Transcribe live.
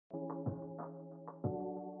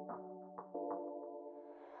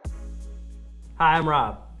Hi, I'm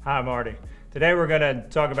Rob. Hi, Marty. Today we're going to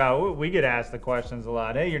talk about, we get asked the questions a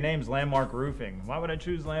lot. Hey, your name's Landmark Roofing. Why would I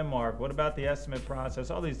choose Landmark? What about the estimate process?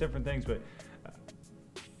 All these different things, but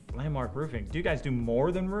Landmark Roofing, do you guys do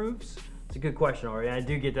more than roofs? It's a good question, Ari. I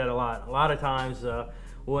do get that a lot. A lot of times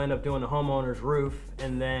we'll end up doing the homeowner's roof,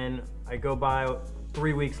 and then I go by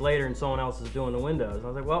 3 weeks later and someone else is doing the windows. I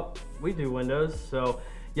was like, well, we do windows. So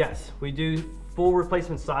yes, we do full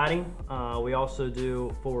replacement siding. We also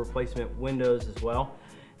do full replacement windows as well.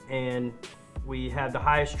 And we have the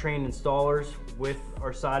highest trained installers with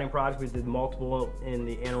our siding project. We did multiple in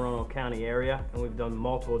the Anne Arundel County area, and we've done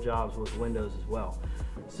multiple jobs with windows as well.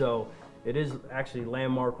 So it is actually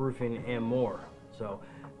Landmark Roofing and more. So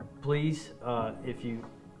please, if you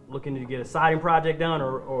looking to get a siding project done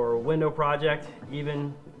or a window project,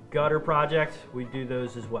 even gutter project, we do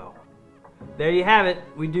those as well. There you have it.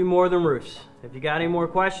 We do more than roofs. If you got any more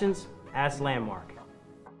questions, ask Landmark.